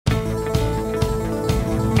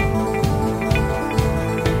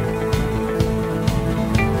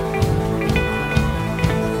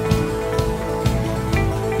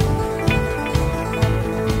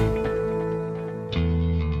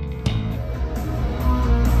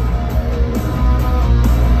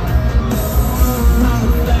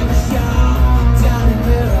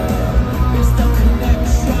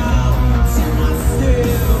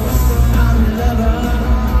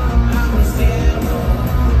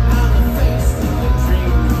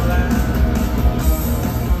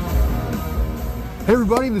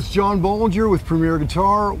everybody, this is John Bollinger with Premier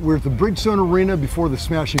Guitar. We're at the Bridgestone Arena before the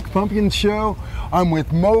Smashing Pumpkins show. I'm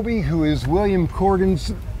with Moby, who is William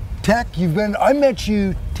Corgan's tech. I met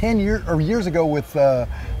you 10 years ago with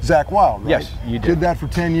Zakk Wylde, right? Yes, you did. Did that for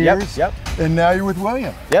 10 years? Yep. And now you're with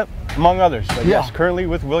William. Yep, among others. But Yeah. yes, currently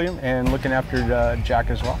with William and looking after Jack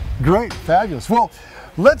as well. Great, fabulous. Well,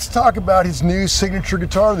 let's talk about his new signature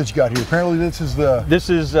guitar that you got here. Apparently this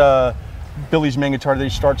is Billy's main guitar that he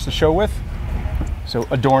starts the show with. So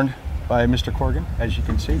adorned by Mr. Corgan, as you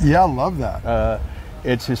can see. Yeah, I love that.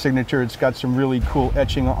 It's his signature. It's got some really cool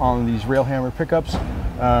etching on these rail hammer pickups,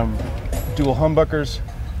 dual humbuckers,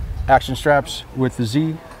 action straps with the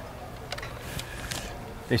Z.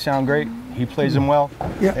 They sound great. He plays them well,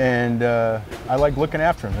 Yeah. and I like looking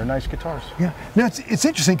after them. They're nice guitars. Yeah. Now it's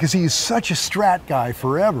interesting because he's such a Strat guy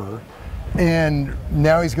forever, and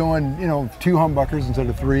now he's going 2 humbuckers instead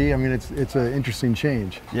of 3. I mean, it's an interesting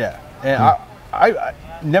change. Yeah, and I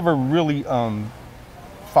never really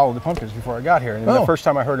followed the Pumpkins before I got here, and the first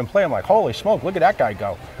time I heard him play, I'm like, holy smoke, look at that guy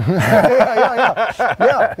go. yeah,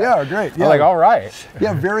 great. Yeah. I'm like, all right.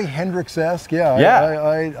 Yeah, very Hendrix-esque. Yeah,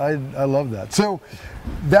 Yeah. I love that. So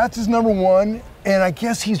that's his number 1, and I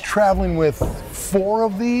guess he's traveling with 4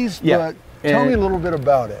 of these. Yeah. But tell me a little bit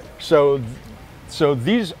about it. So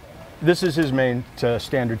this is his main to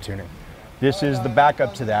standard tuning. This is the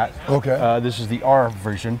backup to that. Okay. This is the R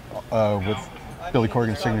version with Billy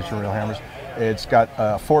Corgan's signature rail hammers. It's got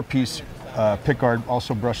a 4-piece pickguard,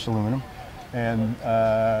 also brushed aluminum, and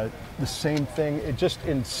the same thing, it just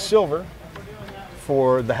in silver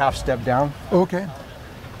for the half step down, Okay.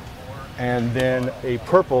 and then a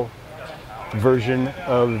purple version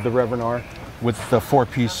of the Reverend R with the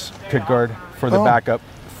 4-piece pickguard for the backup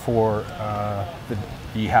for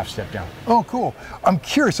the half step down. Oh, cool. I'm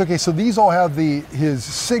curious. Okay, so these all have his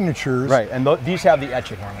signatures. Right, and these have the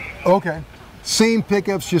etching on it. Okay. Same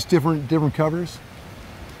pickups, just different covers?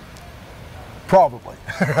 Probably.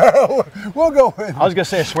 We'll go with I was gonna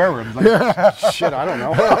say a swear word. Like, shit, I don't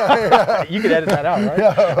know. You could edit that out, right?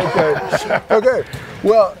 Yeah, okay.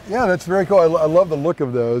 Well, yeah, that's very cool. I love the look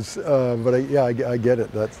of those, but I get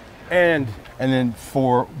it. And then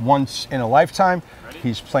for once in a lifetime,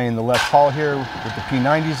 he's playing the Les Paul here with the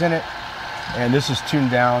P90s in it, and this is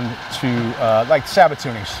tuned down to like Sabbath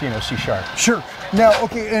tunings, C sharp. Sure. Now,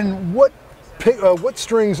 okay, and what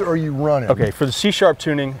strings are you running? Okay, for the C sharp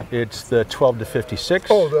tuning, it's the 12 to 56.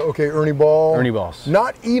 Oh, okay, Ernie Ball. Ernie Balls.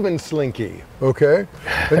 Not even Slinky. Okay.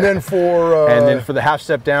 And then for and then for the half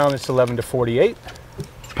step down, it's 11 to 48.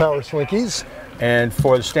 Power Slinkies. And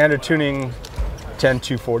for the standard tuning, 10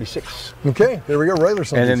 to 46. Okay, there we go, regular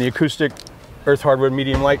Slinkies. And then the acoustic Earth Hardwood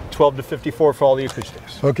medium light, 12 to 54 for all the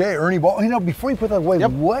acoustics. Okay, Ernie Ball. Before you put that away,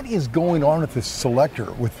 Yep. What is going on with this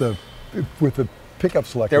selector, with the pickup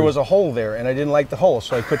selector? There was a hole there, and I didn't like the hole,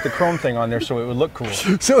 so I put the chrome thing on there so it would look cool.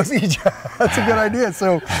 So that's a good idea.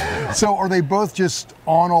 So are they both just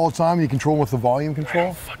on all the time? You control them with the volume control? I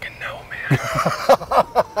don't fucking know, man.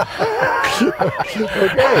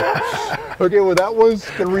 Okay, well that one's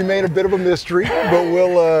gonna remain a bit of a mystery, but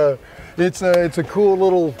we'll. It's a cool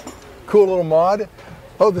little mod.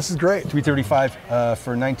 Oh, this is great. 335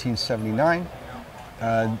 for 1979.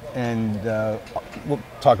 And we'll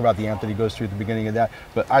talk about the amp that he goes through at the beginning of that,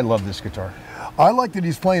 but I love this guitar. I like that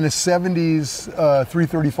he's playing a 70s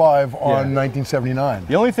 335 on 1979.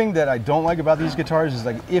 The only thing that I don't like about these guitars is,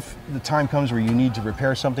 like, if the time comes where you need to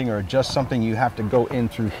repair something or adjust something, you have to go in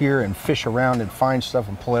through here and fish around and find stuff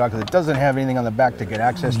and pull it out, because it doesn't have anything on the back to get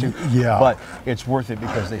access to. Yeah. But it's worth it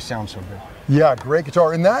because they sound so good. Yeah, great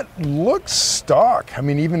guitar, and that looks stock. I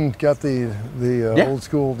mean, even got the old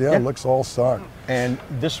school. Yeah, it looks all stock. And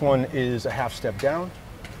this one is a half step down.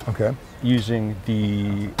 Okay. Using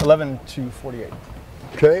the 11 to 48.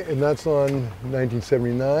 Okay, and that's on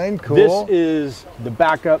 1979. Cool. This is the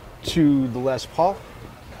backup to the Les Paul.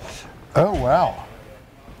 Oh, wow.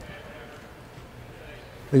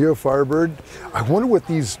 There you go, Firebird. I wonder what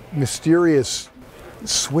these mysterious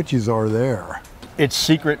switches are there. It's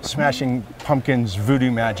secret Smashing Pumpkins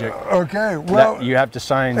voodoo magic. Okay, well, that you have to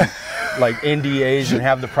sign like NDAs and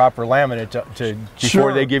have the proper laminate to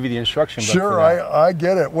before they give you the instruction book. Sure, I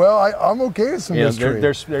get it. Well, I'm okay with some mystery.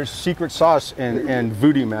 There's secret sauce and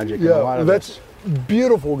voodoo magic in a lot of that's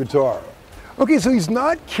beautiful guitar. Okay, so he's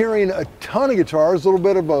not carrying a ton of guitars, a little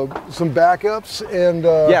bit of some backups, and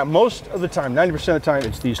yeah, most of the time, 90% of the time,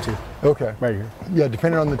 it's these two. Okay. Right here. Yeah,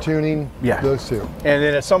 depending on the tuning, those two. And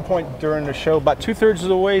then at some point during the show, about 2/3 of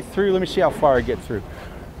the way through, let me see how far I get through.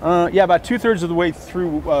 Yeah, about 2/3 of the way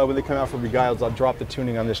through when they come out for Beguiled, I'll drop the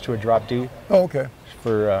tuning on this to a drop D. Oh, okay.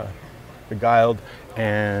 For Beguiled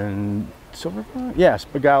and Silver? Yes,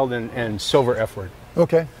 Beguiled and Silver F-word.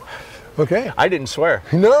 Okay. Okay. I didn't swear.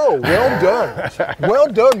 No, well done. Well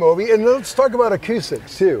done, Moby. And let's talk about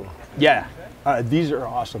acoustics too. Yeah, these are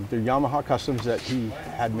awesome. They're Yamaha customs that he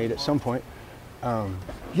had made at some point.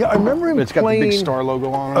 Yeah, I remember him It's got playing. the big star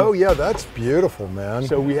logo on them. Oh yeah, that's beautiful, man.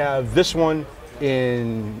 So we have this one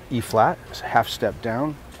in E flat, it's a half step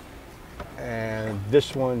down, and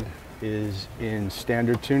this one is in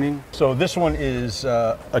standard tuning. So this one is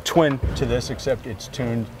a twin to this, except it's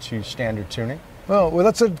tuned to standard tuning. Well,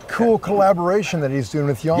 that's a cool collaboration that he's doing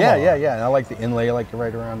with Yamaha. Yeah. And I like the inlay, I like it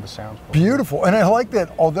right around the sound. Beautiful, and I like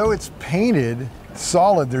that. Although it's painted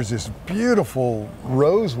solid, there's this beautiful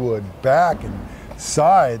rosewood back and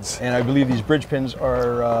sides. And I believe these bridge pins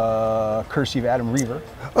are courtesy of Adam Reaver.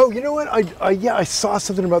 Oh, you know what? I saw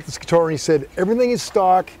something about this guitar, and he said everything is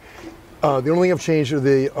stock. The only thing I've changed are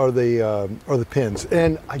the pins.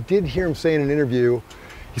 And I did hear him say in an interview,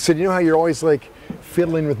 he said, you know how you're always like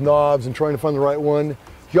fiddling with knobs and trying to find the right one?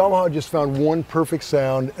 Yamaha just found one perfect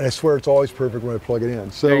sound, and I swear it's always perfect when I plug it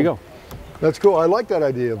in. So There you go. That's cool. I like that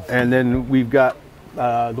idea. And then we've got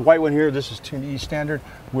the white one here. This is tuned to E standard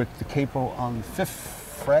with the capo on the 5th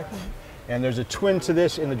fret. And there's a twin to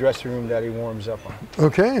this in the dressing room that he warms up on.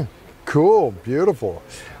 Okay, cool, beautiful.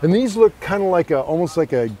 And these look kind of like almost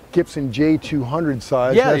like a Gibson J200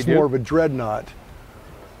 size. Yeah, That's they do. more of a dreadnought.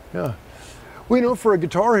 Yeah. Well, you know, for a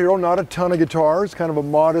Guitar Hero, not a ton of guitars, kind of a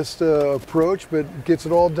modest approach, but gets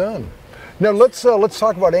it all done. Now let's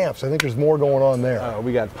talk about amps. I think there's more going on there.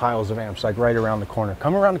 We got piles of amps like right around the corner.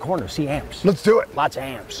 Come around the corner, see amps. Let's do it. Lots of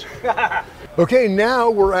amps. Okay, now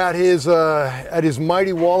we're at his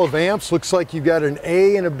mighty wall of amps. Looks like you've got an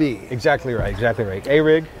A and a B. Exactly right, exactly right. A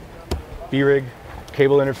rig, B rig,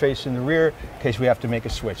 cable interface in the rear in case we have to make a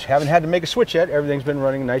switch. Haven't had to make a switch yet. Everything's been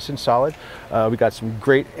running nice and solid. We got some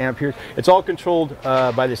great amp here. It's all controlled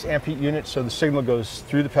by this amp heat unit, so the signal goes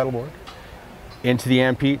through the pedal board into the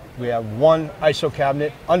amp heat. We have one ISO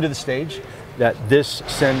cabinet under the stage that this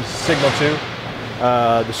sends signal to.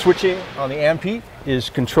 The switching on the amp heat is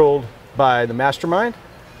controlled by the Mastermind.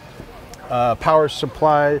 Power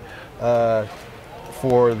supply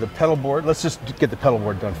for the pedal board. Let's just get the pedal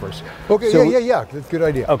board done first. Okay, So- yeah, that's a good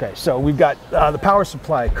idea. Okay, so we've got the power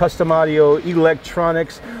supply, custom audio,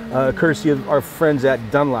 electronics, courtesy of our friends at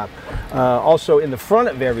Dunlop. Also in the front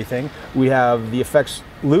of everything, we have the effects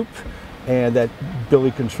loop, and that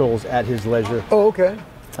Billy controls at his leisure. Oh, okay.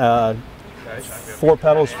 4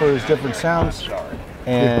 pedals for his different sounds,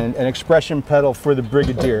 and an expression pedal for the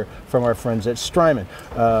Brigadier from our friends at Strymon.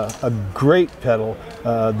 A great pedal,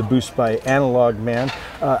 the Boost by Analog Man.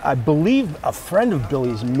 I believe a friend of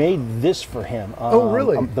Billy's made this for him. Oh,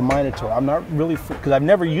 really? The Minotaur. I'm not really, because I've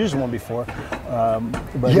never used one before,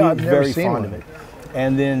 but Yeah, I've he's never very seen fond one. of it.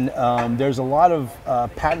 And then there's a lot of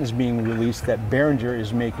patents being released that Behringer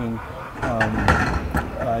is making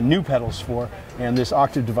new pedals for, and this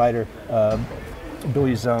octave divider,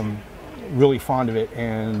 Billy's really fond of it,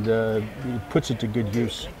 and he puts it to good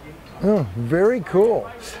use. Oh, very cool.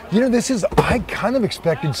 You know, I kind of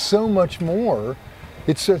expected so much more.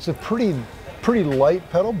 It's a pretty light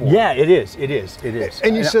pedal board. Yeah, it is.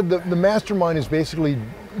 And you said the Mastermind is basically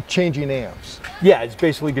changing amps. Yeah, it's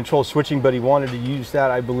basically control switching, but he wanted to use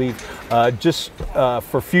that, I believe, just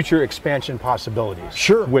for future expansion possibilities.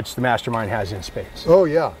 Sure. Which the Mastermind has in spades. Oh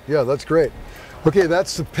yeah, that's great. Okay,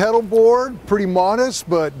 that's the pedal board. Pretty modest,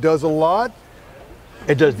 but does a lot.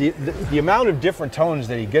 It does. The amount of different tones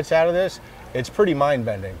that he gets out of this, it's pretty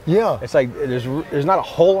mind-bending. Yeah. It's like there's not a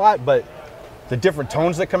whole lot, but the different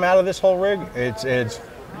tones that come out of this whole rig, it's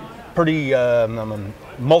pretty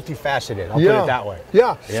multifaceted. I'll put it that way.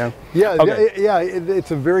 Yeah. Yeah. Yeah. Okay.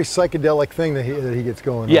 It's a very psychedelic thing that he gets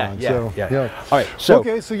going Yeah, on. yeah. All right. So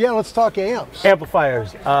okay, so yeah, let's talk amps.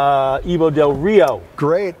 amplifiers, Evo Del Rio.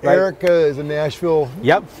 Great. Right. Erica is a Nashville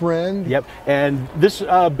friend. Yep. And this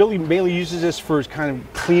Billy mainly uses this for his kind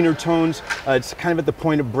of cleaner tones. It's kind of at the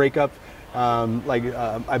point of breakup.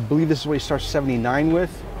 I believe this is what he starts 79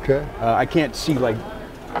 with. Okay. I can't see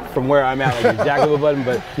from where I'm at exactly the button,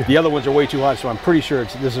 but the other ones are way too hot, so I'm pretty sure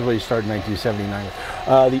this is what he started in 1979 with.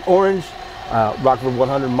 The orange Rockford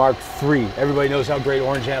 100 Mark III. Everybody knows how great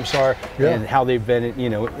orange amps are and how they've been,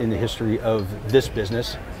 in the history of this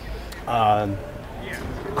business.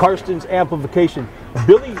 Karsten's amplification.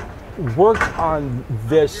 Billy worked on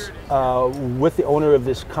this with the owner of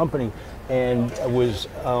this company, and was,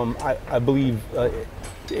 I believe,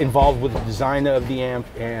 involved with the design of the amp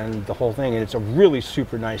and the whole thing, and it's a really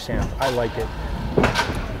super nice amp. I like it.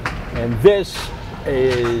 And this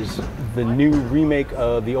is the new remake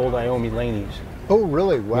of the old Iomi Laneys. Oh,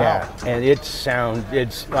 really? Wow. Yeah, and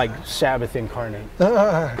it's like Sabbath incarnate.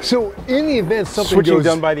 So in the event something Switching goes...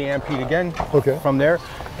 done by the Ampede again. Okay. From there,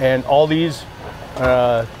 and all these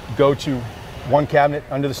go to one cabinet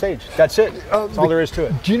under the stage. That's it. That's all there is to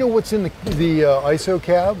it. Do you know what's in the ISO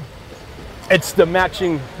cab? It's the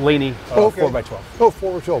matching Laney 4x12. Oh,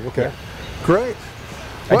 4x12. Okay. Yeah. Great.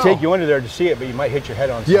 I'd take you under there to see it, but you might hit your head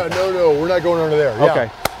on something. Yeah, no, we're not going under there. Yeah.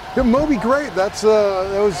 Okay. Yeah, Moby, great. That's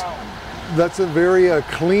a very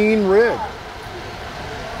clean rig.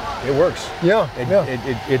 It works. Yeah.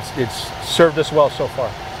 It's served us well so far.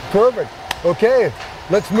 Perfect. Okay,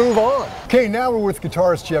 let's move on. Okay, now we're with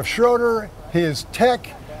guitarist Jeff Schroeder. His tech,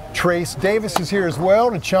 Trace Davis, is here as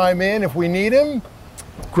well to chime in if we need him.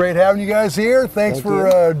 Great having you guys here. Thanks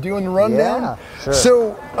for doing the rundown. Yeah, sure.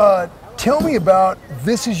 So, tell me about,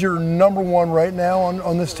 this is your #1 right now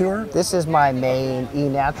on this tour? This is my main E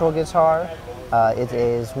Natural guitar. It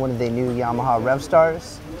is one of the new Yamaha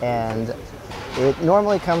RevStars, and it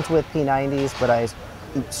normally comes with P90s, but I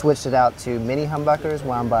switched it out to mini humbuckers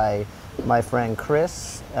wound by my friend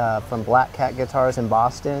Chris from Black Cat Guitars in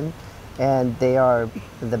Boston, and they are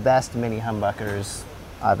the best mini humbuckers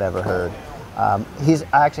I've ever heard. I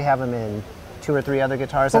actually have them in 2 or 3 other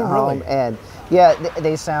guitars at home, really? and yeah,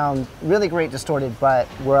 they sound really great distorted, but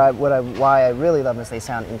why I really love them is they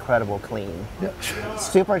sound incredible clean. Yeah.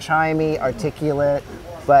 Super chimey, articulate,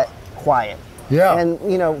 but quiet. Yeah. And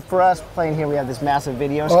you know, for us playing here, we have this massive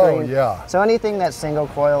video screen. Oh, yeah. So anything that's single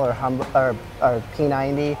coil or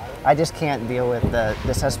P90, I just can't deal with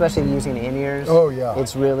this, especially using in-ears. Oh, yeah.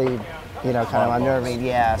 It's really, you know, kind of unnerving.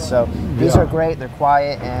 Yeah. So these are great. They're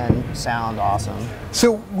quiet and sound awesome.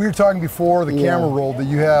 So we were talking before the camera rolled that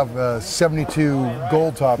you have 72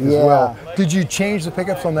 gold top as well. Did you change the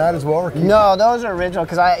pickups on that as well? Or No, those are original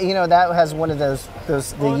because that has one of those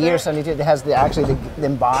the year 72 that has the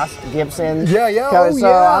embossed Gibson. Yeah, yeah. So Oh,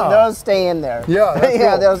 yeah. those stay in there. Yeah, that's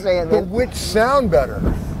yeah, cool. they'll stay in there. But which sound better?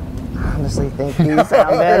 Honestly, think these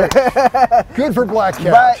sound better. Good for Black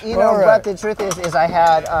Cat. But you know, All right. but the truth is I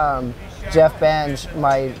had Jeff Benj,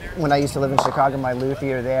 when I used to live in Chicago, my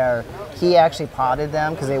luthier there, he actually potted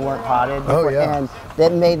them because they weren't potted before, and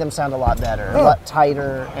that made them sound a lot better, a lot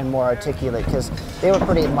tighter and more articulate because they were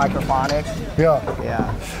pretty microphonic. Yeah,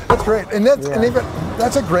 that's great, and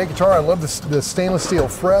that's a great guitar. I love the stainless steel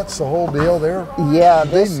frets, the whole deal there. Yeah,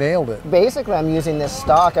 they nailed it. Basically, I'm using this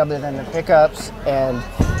stock other than the pickups, and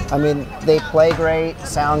I mean, they play great,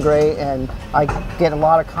 sound great, and I get a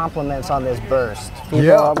lot of compliments on this burst.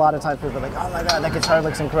 A lot of times people are like, oh my God, that guitar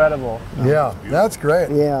looks incredible. Yeah, that's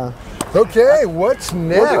great. Yeah. Okay, what's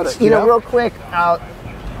next? You know, real quick,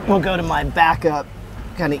 we'll go to my backup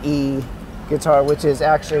kind of E guitar, which is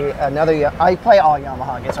actually another, I play all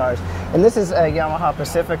Yamaha guitars, and this is a Yamaha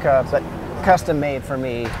Pacifica, but custom made for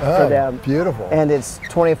me, for them. Beautiful. And it's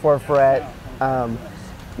 24 fret,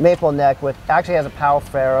 maple neck with, actually has a Powell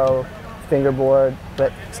Faro fingerboard,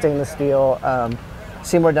 but stainless steel.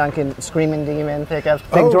 Seymour Duncan Screaming Demon pickups,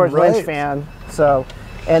 big George Lynch fan. So,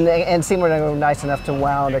 and Seymour Duncan was nice enough to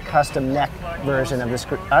wound a custom neck version of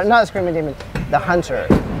the not the Screaming Demon, the Hunter.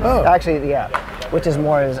 Oh. Actually, yeah, which is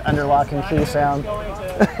more his underlock and key sound.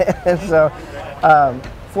 And so,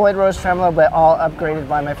 Floyd Rose tremolo, but all upgraded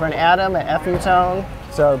by my friend Adam at FU Tone.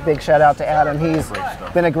 So big shout out to Adam. He's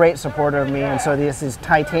been a great supporter of me, and so this is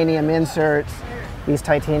titanium inserts, these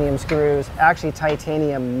titanium screws, actually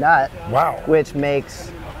titanium nut, which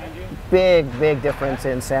makes big difference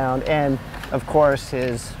in sound, and of course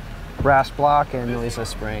his brass block and noiseless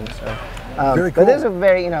spring. So, very cool. But this is a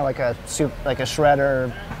very, like a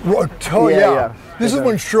shredder. Yeah. This is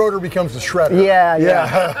when Schroeder becomes the shredder. Yeah.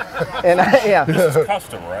 And This is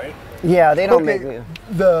custom, right? Yeah, they don't make it.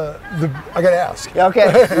 I gotta ask.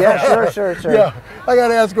 Okay. Yeah, sure. Yeah, I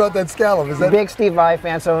gotta ask about that scallop. Is that big Steve Vai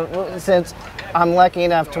fan? So since I'm lucky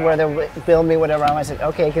enough to where they'll build me whatever, I said,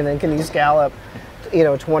 okay, can you scallop,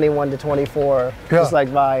 21 to 24, just like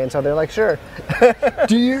Vai? And so they're like, sure.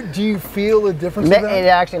 Do you feel a difference in that? It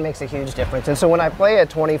actually makes a huge difference. And so when I play a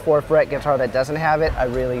 24 fret guitar that doesn't have it, I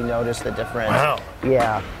really notice the difference. Wow.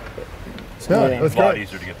 Yeah. It's a lot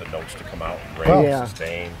easier to get the notes to come out and range,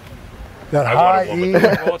 sustain. That high E.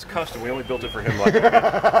 Well, it's custom. We only built it for him like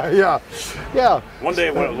that. Yeah. One day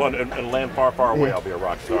in land far, far away, I'll be a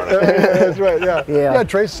rock star. That's right, yeah. Yeah.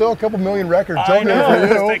 Trace sold a couple million records. I know. It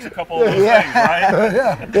just takes a couple of those things,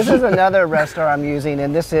 right? This is another RevStar I'm using,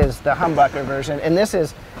 and this is the humbucker version, and this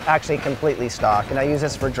is actually completely stock, and I use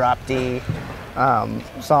this for drop D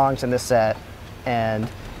songs in the set,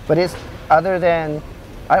 but it's other than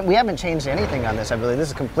We haven't changed anything on this, I believe. This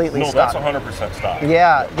is completely No, stock. that's 100% stock.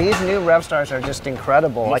 Yeah, these new RevStars are just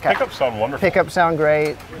incredible. Those pickups sound wonderful. Pickups sound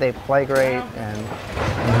great. They play great, and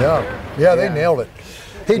yeah, they nailed it.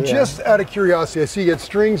 Hey, just out of curiosity, I see you got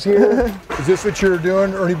strings here. Is this what you're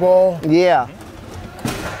doing, Ernie Ball? Yeah.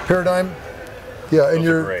 Paradigm? Yeah, and Those are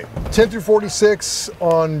you're great. 10 through 46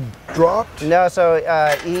 on dropped? No, so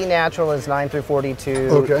E natural is 9 through 42,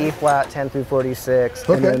 Okay. E flat 10 through 46,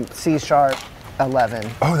 Okay. and then C sharp 11.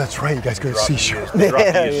 Oh, that's right. You guys go to C sharp. We drop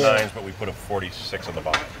Yeah, these yeah. 9s, but we put a 46 on the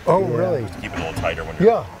bottom. Oh, really? Keep it a little tighter when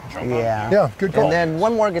you're jumping. Yeah. Good call. And then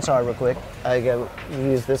one more guitar real quick. I gotta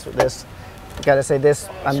use this. Gotta say this.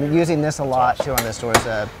 I'm using this a lot too on this tour.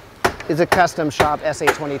 It's a custom shop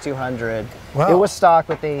SA2200. Wow. It was stock,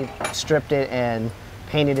 but they stripped it and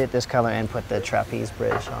painted it this color and put the trapeze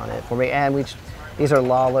bridge on it for me. And these are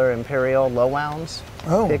Lawler Imperial low wounds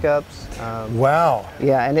pickups. Wow.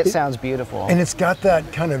 Yeah, and it sounds beautiful. And it's got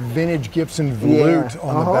that kind of vintage Gibson volute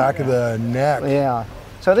on the back of the neck. Yeah.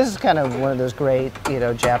 So this is kind of one of those great,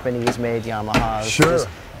 Japanese-made Yamahas. Sure. Just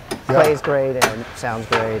plays great and sounds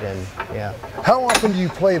great, and yeah. How often do you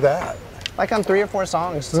play that? Like on 3 or 4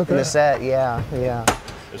 songs in a set. Yeah.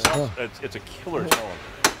 It's a killer tone.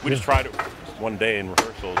 We just tried it one day in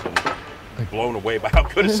rehearsals and blown away by how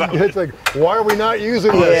good it sounded. It's like, why are we not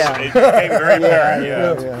using this? Yeah. It became very apparent.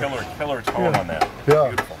 It's a killer tone on that. Yeah.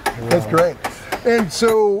 Beautiful. That's great. And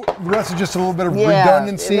so the rest is just a little bit of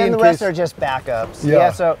redundancy. And then in the case... rest are just backups.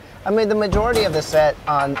 Yeah. So I mean, the majority of the set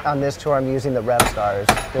on this tour, I'm using the RevStars.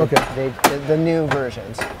 The new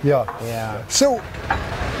versions. Yeah. So,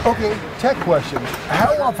 okay, tech question.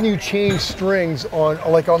 How often do you change strings on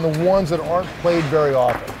the ones that aren't played very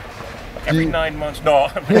often? Every 9 months? No.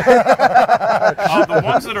 The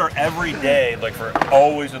ones that are every day, like for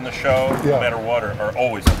always in the show, no matter what, are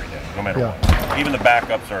always every day, no matter what. Even the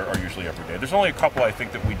backups are usually every day. There's only a couple I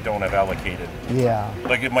think that we don't have allocated. Yeah.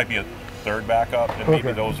 Like it might be a third backup, and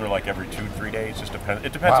maybe those are like every 2-3 days. Just depends.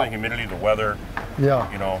 It depends on the humidity, the weather.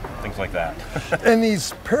 Things like that. And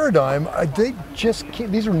these Paradigm,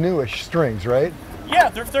 these are newish strings, right? Yeah,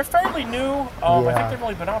 they're fairly new. I think they've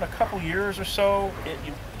only been out a couple years or so.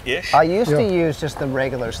 Ish. I used to use just the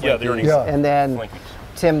regular Slinkies, and then Slinkies.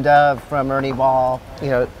 Tim Dove from Ernie Ball,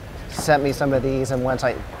 sent me some of these, and once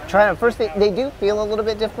I tried them, first they do feel a little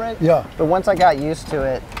bit different. Yeah. But once I got used to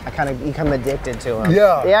it, I kind of become addicted to them.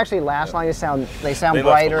 Yeah. They actually last longer. They sound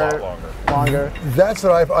brighter, longer. That's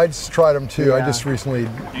what I just tried them too. I just recently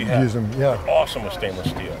used them. Yeah. Awesome with stainless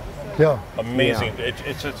steel. Yeah. Amazing. Yeah.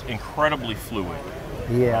 It's incredibly fluid.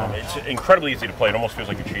 Yeah. It's incredibly easy to play. It almost feels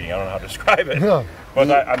like you're cheating. I don't know how to describe it. Yeah. But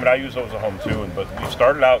I use those at home too. But we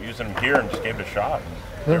started out using them here and just gave it a shot.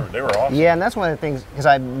 And they were awesome. Yeah, and that's one of the things, because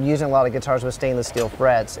I'm using a lot of guitars with stainless steel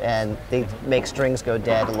frets, and they make strings go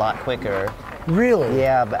dead a lot quicker. Really?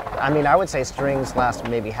 Yeah, but I mean, I would say strings last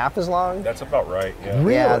maybe half as long. That's about right. Yeah.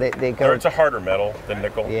 Really? Yeah, they go. It's a harder metal than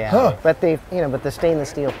nickel. Yeah. But but the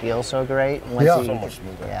stainless steel feels so great. So much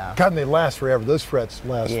smoother. Yeah. God, and they last forever. Those frets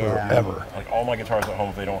last forever. Like all my guitars at home,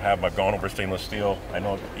 if they don't have, I've gone over stainless steel. I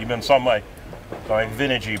know even some like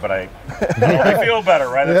vintagey, but I feel better,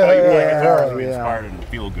 right? That's how you play guitars to be inspired and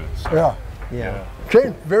feel good. So. Yeah.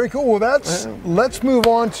 Okay, very cool. Well, let's move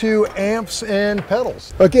on to amps and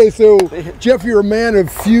pedals. Okay, so Jeff, you're a man of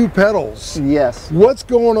few pedals. Yes. What's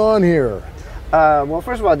going on here? Well,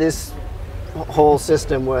 first of all, this whole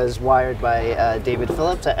system was wired by David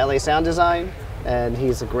Phillips at LA Sound Design, and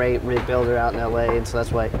he's a great rig builder out in LA, and so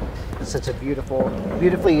that's why it's such a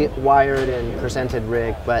beautifully wired and presented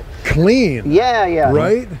rig. But clean. Yeah.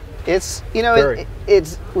 Right. It's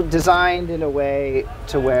it's designed in a way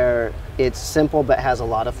to where it's simple but has a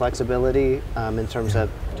lot of flexibility in terms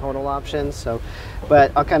of tonal options. So,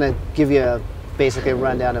 but I'll kind of give you basically a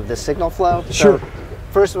rundown of the signal flow. Sure. So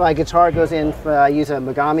first, my guitar goes in. I use a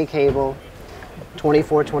Megami cable.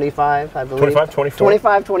 24-25, I believe.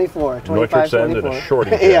 25-24? 25-24. And a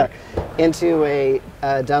shorty jack. Into a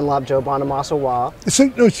Dunlop Joe Bonamassa wah. So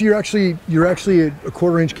you're actually a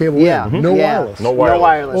 1/4-inch cable. Yeah. In. No wireless. No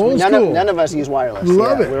wireless. Oh, none of us use wireless.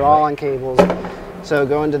 Love it. We're all on cables. So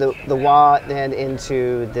go into the wah, then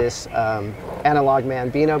into this Analog Man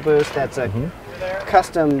Beano boost. That's a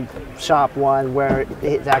custom shop one where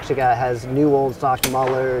it actually has new old stock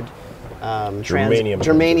Mullard.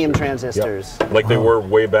 Germanium transistors. Yep. Like they were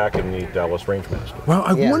way back in the Dallas Rangemaster. Well,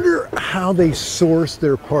 I wonder how they source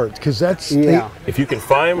their parts, because that's... If you can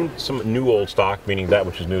find some new old stock, meaning that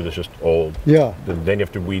which is new that's just old, then you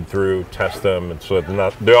have to weed through, test them, and so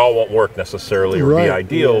they all won't work necessarily or be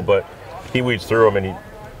ideal, but he weeds through them, and I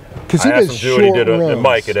asked him to do it. He did a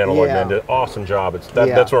Mike at Analog Man did an awesome job.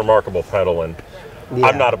 That's a remarkable pedal, and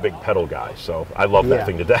I'm not a big pedal guy, so I love that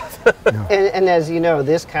thing to death. And as you know,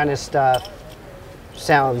 this kind of stuff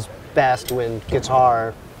sounds best when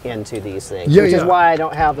guitar into these things, which is why I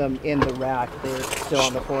don't have them in the rack. They're still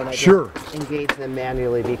on the floor, and I just engage them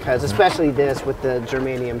manually because, especially this with the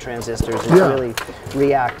germanium transistors, it's really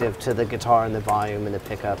reactive to the guitar and the volume and the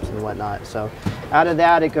pickups and whatnot. So out of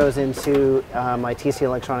that, it goes into my TC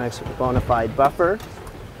Electronics Bonafide buffer,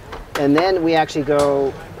 and then we actually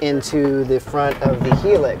go into the front of the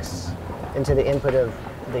Helix, into the input of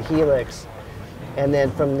the Helix, and then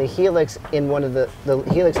from the Helix, in one of the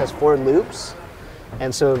Helix has 4 loops.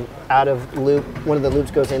 And so out of loop, one of the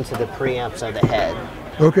loops goes into the preamps of the head.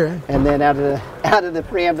 Okay. And then out of the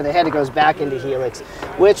preamp of the head, it goes back into Helix,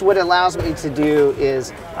 which what allows me to do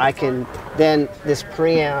is I can then, this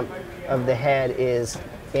preamp of the head is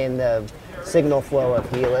in the signal flow of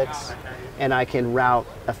Helix, and I can route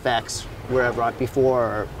effects wherever,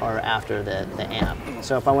 before or after the amp.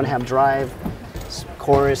 So if I want to have drive,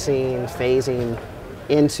 chorusing, phasing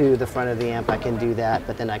into the front of the amp, I can do that,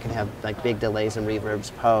 but then I can have like big delays and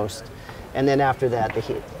reverbs post. And then after that,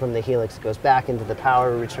 from the Helix, it goes back into the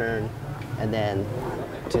power return, and then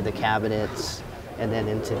to the cabinets, and then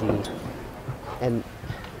into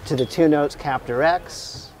the 2 notes Captor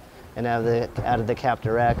X, and out of the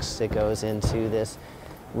Captor X, it goes into this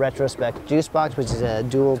Retrospect Juice Box, which is a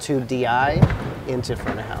dual tube DI into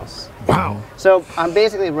front of house. Wow. So I'm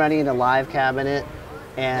basically running a live cabinet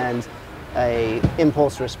and a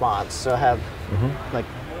impulse response. So I have like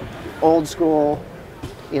old school,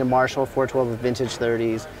 Marshall 412 with vintage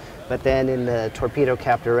 30s, but then in the Torpedo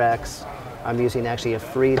Captor X, I'm using actually a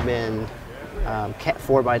Friedman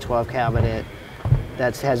 4x12 cabinet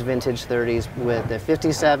that has vintage 30s with a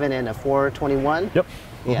 57 and a 421. Yep.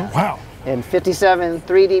 Yeah. Wow. And 57,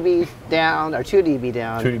 3 dB down, or 2 dB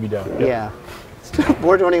down. 2 dB down. Yep. Yeah.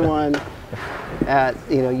 421 at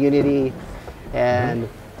Unity, and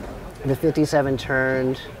the 57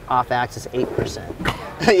 turned off axis 8%.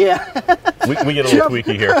 Yeah. We get a little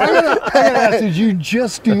tweaky here. I gotta ask, did you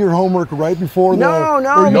just do your homework right before No.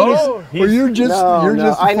 Or you're just a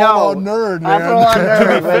full-on nerd, man. I'm full-on nerd.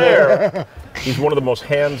 To be fair, he's one of the most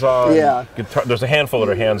hands-on guitar. There's a handful that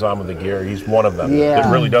are hands-on with the gear. He's one of them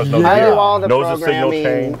that really does know the I gear. do all the knows the signal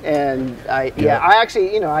programming, chain. and I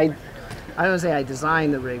actually, I don't say I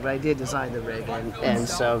designed the rig, but I did design the rig, and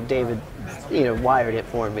so David, wired it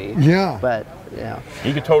for me. Yeah. But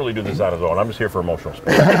He could totally do this on his own. I'm just here for emotional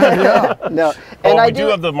support. no. And we do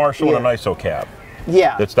have the Marshall and an ISO cab.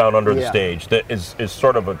 Yeah. That's down under the stage. That is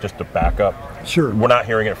sort of just a backup. Sure. We're not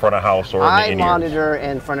hearing it in front of house or in the in-ears. monitor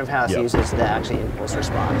and front of house uses the actual impulse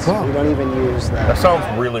response. Oh. We don't even use the. That sounds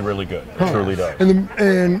really, really good. It truly does.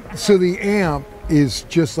 And so the amp is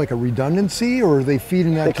just like a redundancy, or are they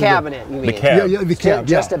feeding that The to cabinet, you mean? The cab. Yeah, the cab.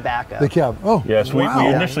 Just a backup. The cab. Oh. Yes, wow.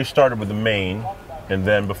 we initially started with the main, and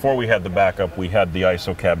then before we had the backup, we had the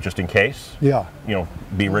ISO cab just in case. Yeah.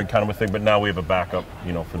 B-rig kind of a thing. But now we have a backup,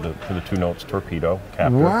 for the 2 notes Torpedo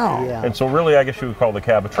Captor. Wow. Yeah. And so really, I guess you would call the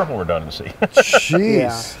cab a triple redundancy. Jeez. Yeah.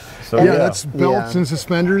 So That's belts and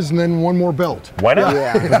suspenders, and then one more belt. Why not?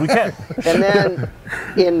 Yeah. Because we can.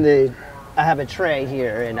 And then I have a tray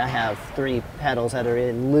here, and I have 3 pedals that are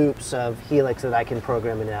in loops of Helix that I can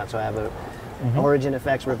program in and out. So I have a Origin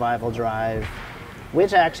Effects Revival Drive,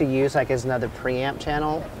 which I actually use as another preamp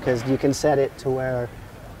channel, because you can set it to where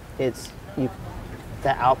the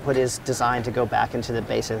output is designed to go back into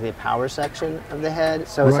the power section of the head.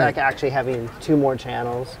 So it's like actually having 2 more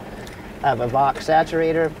channels. I have a Vox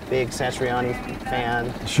saturator, big Satriani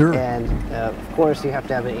fan. Sure. And of course, you have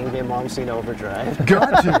to have an Yngwie Malmsteen overdrive.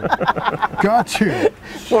 Got you.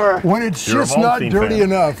 For when it's You're a just not Malmsteen dirty fan.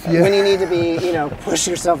 enough. when you need to be, push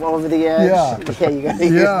yourself over the edge. Yeah. You got to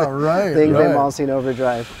use right. the Yngwie Right. Malmsteen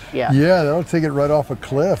overdrive. Yeah. Yeah, that'll take it right off a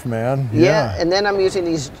cliff, man. Yeah. And then I'm using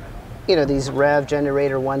these, these Rev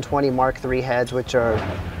Generator 120 Mark III heads, which are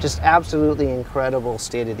just absolutely incredible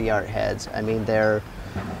state-of-the-art heads. I mean,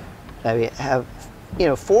 have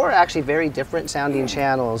 4 actually very different sounding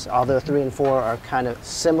channels, although 3 and 4 are kind of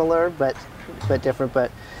similar but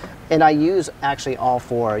different. And I use actually all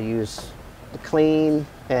 4. I use the clean,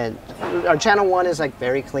 and our channel 1 is like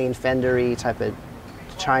very clean, Fender-y type of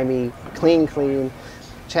chimey, clean.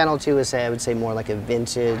 Channel 2 is, I would say, more like a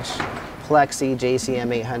vintage Plexi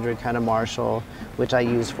JCM 800 kind of Marshall, which I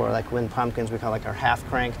use for like when Pumpkins, we call our half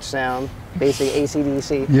cranked sound, basically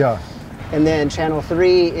AC/DC. Yeah. And then channel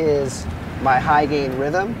 3 is my high gain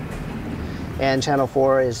rhythm, and channel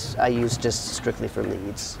 4 is I use just strictly for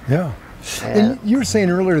leads. Yeah. And you were saying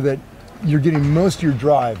earlier that you're getting most of your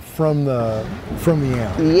drive from the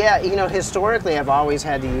amp. Yeah, historically I've always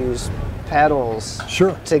had to use pedals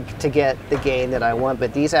Sure. to get the gain that I want,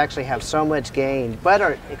 but these actually have so much gain, but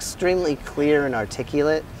are extremely clear and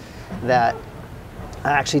articulate that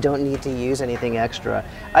I actually don't need to use anything extra.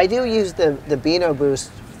 I do use the Beano Boost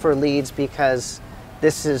for leads because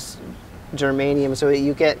this is germanium, so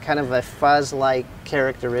you get kind of a fuzz-like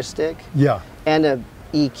characteristic. Yeah. And a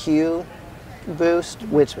EQ boost,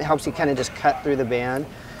 which helps you kind of just cut through the band.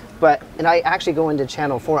 And I actually go into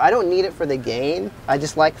channel 4. I don't need it for the gain. I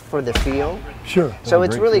just like for the feel. Sure. So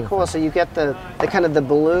it's really cool. So you get the kind of the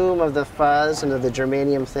bloom of the fuzz and of the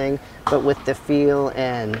germanium thing, but with the feel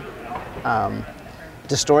and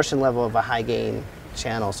distortion level of a high gain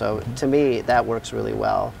channel. So to me, that works really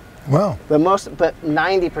well. Wow. But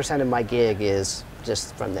 90% of my gig is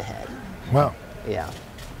just from the head. Wow. Yeah.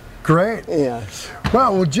 Great. Yeah.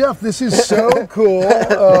 Wow. Well, Jeff, this is so cool.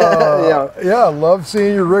 Yeah. Love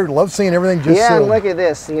seeing your rig. Love seeing everything. Just and look at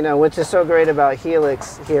this. You know, which is so great about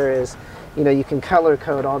Helix here is, you know, you can color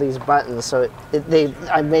code all these buttons. So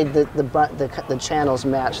I made the channels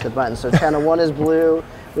match the buttons. So channel 1 is blue.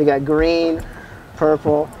 We got green,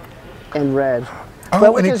 purple, and red.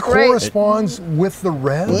 Oh, and it corresponds with the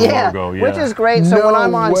red? Yeah, logo, yeah, which is great. So when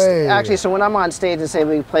I'm on way. when I'm on stage and say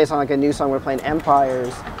we play on like a new song, we're playing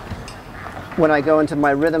Empires. When I go into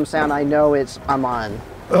my rhythm sound, I know I'm on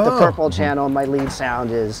the purple channel. My lead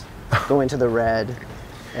sound is going to the red,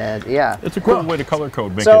 and yeah. It's a cool way to color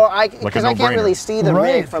code. Make so it because like I can't really see the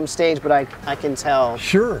Right. rig from stage, but I can tell.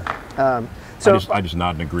 Sure. So I just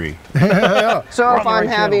nod and agree. So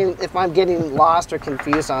if I'm getting lost or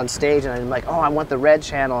confused on stage and I'm like, oh, I want the red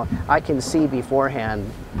channel, I can see beforehand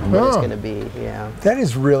what it's going to be. Yeah. That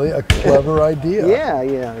is really a clever idea.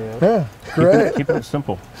 Yeah. Great. Keeping it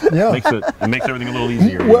simple. Yeah. It makes everything a little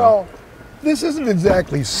easier. Well, this isn't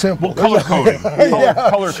exactly simple. Well, color coding.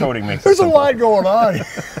 Color coding makes There's it a simple. lot going on.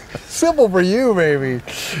 Simple for you, baby.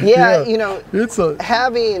 Yeah, you know, it's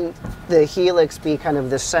having the Helix be kind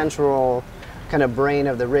of the central kind of brain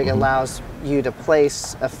of the rig allows you to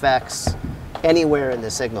place effects anywhere in the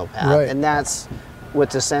signal path. Right. And that's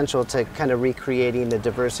what's essential to kind of recreating the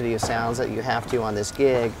diversity of sounds that you have to on this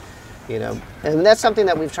gig, you know. And that's something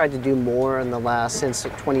that we've tried to do more in the since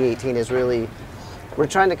 2018 is really, we're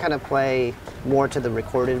trying to kind of play more to the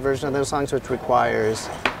recorded version of those songs, which requires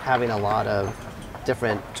having a lot of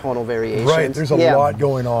different tonal variations. Right, there's a lot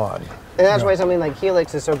going on. And that's why something like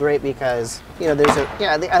Helix is so great because, you know,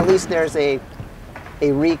 at least there's a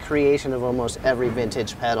recreation of almost every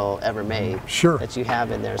vintage pedal ever made. Sure. That you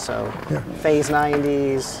have in there. So Phase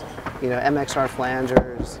 90s, you know, MXR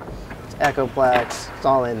flangers, Echoplex, it's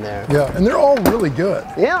all in there. Yeah, and they're all really good.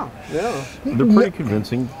 Yeah. They're pretty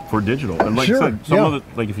convincing for digital. And like I said, some of the,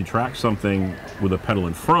 like if you track something with a pedal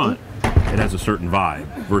in front, it has a certain vibe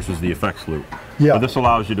versus the effects loop. Yeah. But this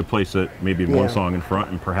allows you to place it maybe in one song in front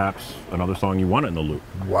and perhaps another song you want it in the loop.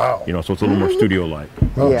 Wow. You know, so it's a little more studio-like.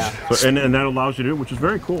 Oh. Yeah. So, and that allows you to do, which is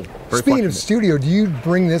very cool. Very Speaking of flexible. studio, do you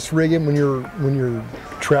bring this rig in when you're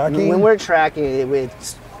tracking? When we're tracking,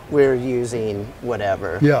 we're using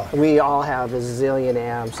whatever. Yeah. We all have a zillion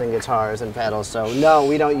amps and guitars and pedals, so no,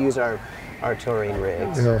 we don't use our touring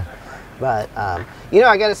rigs. Yeah. But you know,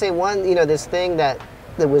 I got to say this thing that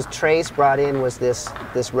was Trace brought in was this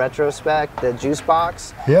retrospect, the juice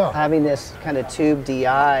box. Yeah. Having this kind of tube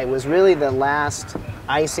DI was really the last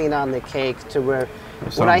icing on the cake to where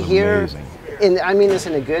when I hear, amazing. and I mean this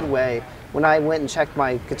in a good way, when I went and checked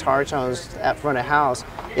my guitar tones at front of house,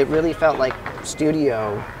 it really felt like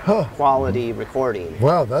studio quality recording.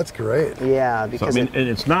 Wow, that's great. Yeah, So, because and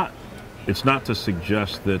it's not to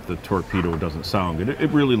suggest that the Torpedo doesn't sound good.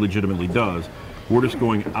 It really legitimately does. We're just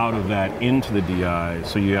going out of that into the DI,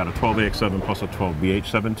 so you add a 12AX7 plus a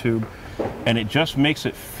 12BH7 tube, and it just makes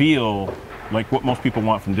it feel like what most people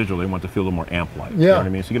want from digital. They want to feel a little more amp-like. You know what I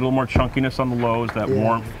mean? So you get a little more chunkiness on the lows, that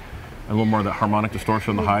warmth, and a little more of that harmonic distortion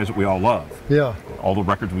on the highs that we all love. Yeah. All the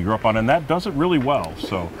records we grew up on, and that does it really well.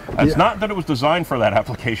 So it's not that it was designed for that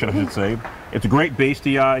application, I should say. It's a great bass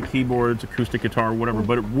DI, keyboards, acoustic guitar, whatever,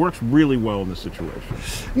 but it works really well in this situation.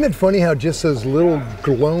 Isn't it funny how just those little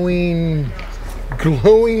glowing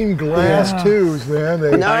glass tubes, man?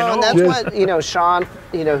 and that's what, you know, Sean,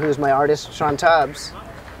 you know, who's my artist, Sean Tubbs,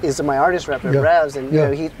 is my artist rep at Revs, and you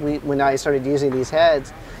know, when I started using these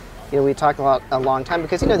heads, you know, we talked a long time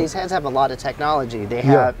because, you know, these heads have a lot of technology. They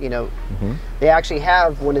have, you know, they actually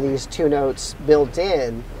have one of these 2 notes built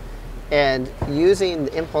in, and using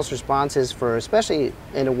the impulse responses for, especially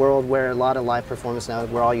in a world where a lot of live performance now,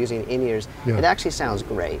 we're all using in-ears, it actually sounds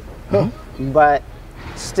great. But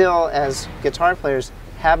still, as guitar players,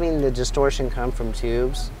 having the distortion come from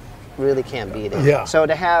tubes really can't beat it. Yeah. So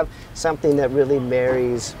to have something that really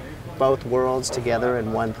marries both worlds together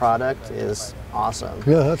in one product is awesome.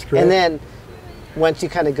 Yeah, that's great. And then once you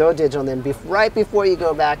kind of go digital, then right before you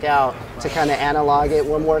go back out to kind of analog it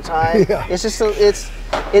one more time, it's just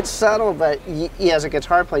it's subtle, but as a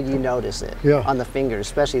guitar player, you notice it on the fingers,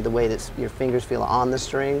 especially the way that your fingers feel on the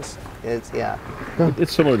strings. It's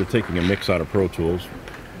similar to taking a mix out of Pro Tools,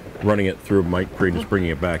 running it through Mic Pre, just bringing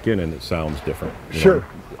it back in, and it sounds different. Sure.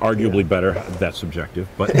 Arguably better. That's subjective,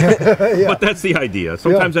 but but that's the idea.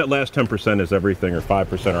 Sometimes that last 10% is everything, or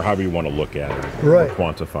 5%, or however you want to look at it, or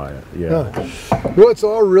quantify it. Well, it's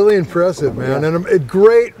all really impressive, man, and it's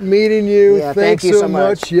great meeting you. Yeah, Thanks thank you so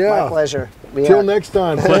much. My pleasure. Till next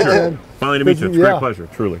time. Pleasure. Finally to meet you. It's a great pleasure,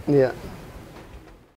 truly. Yeah.